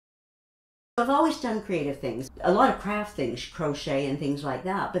I've always done creative things, a lot of craft things, crochet and things like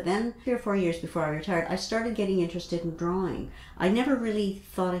that. But then 3 or 4 years before I retired, I started getting interested in drawing. I never really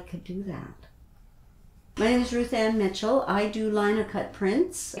thought I could do that. My name is Ruth-Ann Mitchell. I do linocut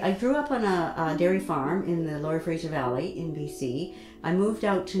prints. I grew up on a dairy farm in the Lower Fraser Valley in BC. I moved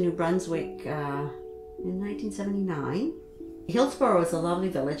out to New Brunswick in 1979. Hillsborough is a lovely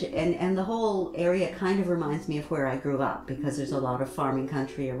village, and the whole area kind of reminds me of where I grew up because there's a lot of farming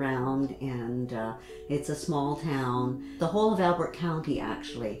country around, and it's a small town. The whole of Albert County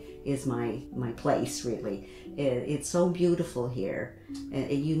actually is my place, really. It's so beautiful here,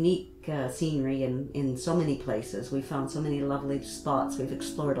 a unique scenery in so many places. We found so many lovely spots. We've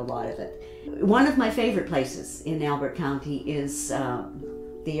explored a lot of it. One of my favorite places in Albert County is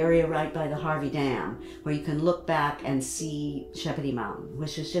the area right by the Harvey Dam, where you can look back and see Sheppity Mountain,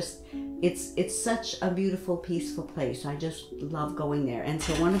 which is just, it's such a beautiful, peaceful place. I just love going there. And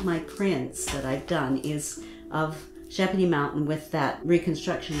so one of my prints that I've done is of Sheppity Mountain with that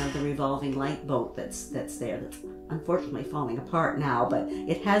reconstruction of the revolving light boat that's there. That's unfortunately falling apart now, but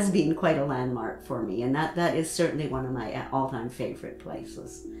it has been quite a landmark for me, and that is certainly one of my all-time favorite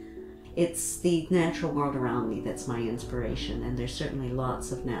places. It's the natural world around me that's my inspiration, and there's certainly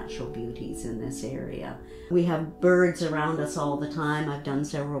lots of natural beauties in this area. We have birds around us all the time. I've done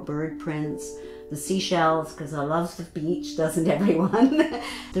several bird prints. The seashells, because I love the beach, doesn't everyone?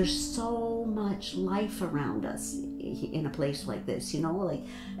 There's so much life around us in a place like this, you know, like,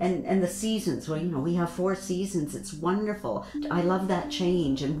 and the seasons, well, you know, we have 4 seasons. It's wonderful. I love that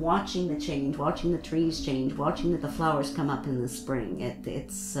change, and watching the change, watching the trees change, watching the flowers come up in the spring.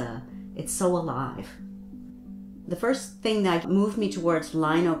 It's so alive. The first thing that moved me towards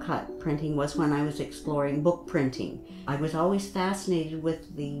linocut printing was when I was exploring book printing. I was always fascinated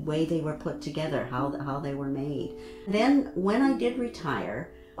with the way they were put together, how they were made. Then when I did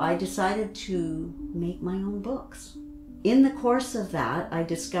retire, I decided to make my own books. In the course of that, I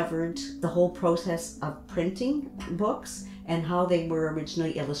discovered the whole process of printing books and how they were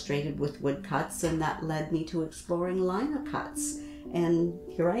originally illustrated with woodcuts, and that led me to exploring linocuts. And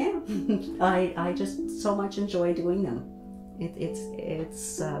here I am. I just so much enjoy doing them.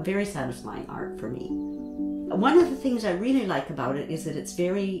 It's very satisfying art for me. One of the things I really like about it is that it's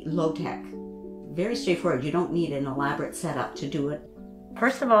very low-tech, very straightforward. You don't need an elaborate setup to do it.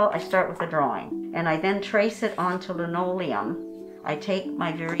 First of all, I start with a drawing, and I then trace it onto linoleum. I take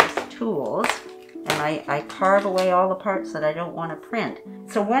my various tools, and I carve away all the parts that I don't want to print.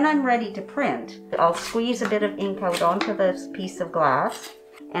 So when I'm ready to print, I'll squeeze a bit of ink out onto this piece of glass,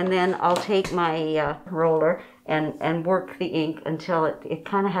 and then I'll take my roller and work the ink until it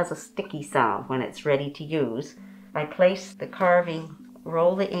kind of has a sticky sound when it's ready to use. I place the carving,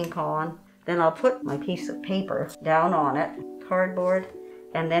 roll the ink on, then I'll put my piece of paper down on it, cardboard,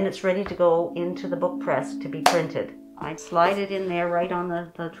 and then it's ready to go into the book press to be printed. I slide it in there right on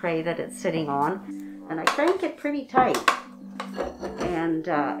the tray that it's sitting on, and I crank it pretty tight. And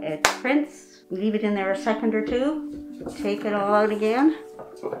it prints. Leave it in there a second or two, take it all out again,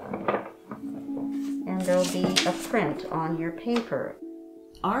 and there'll be a print on your paper.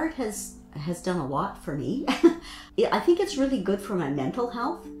 Art has done a lot for me. I think it's really good for my mental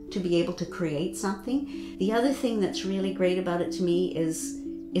health to be able to create something. The other thing that's really great about it to me is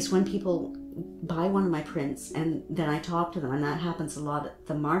when people buy one of my prints and then I talk to them, and that happens a lot at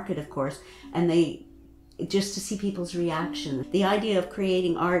the market, of course, and just to see people's reaction. The idea of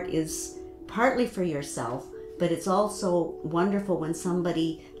creating art is partly for yourself, but it's also wonderful when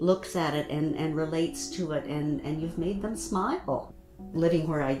somebody looks at it and relates to it, and you've made them smile. Living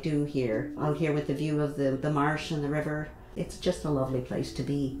where I do here, out here with the view of the marsh and the river, it's just a lovely place to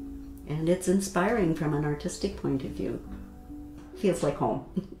be. And it's inspiring from an artistic point of view. Feels like home.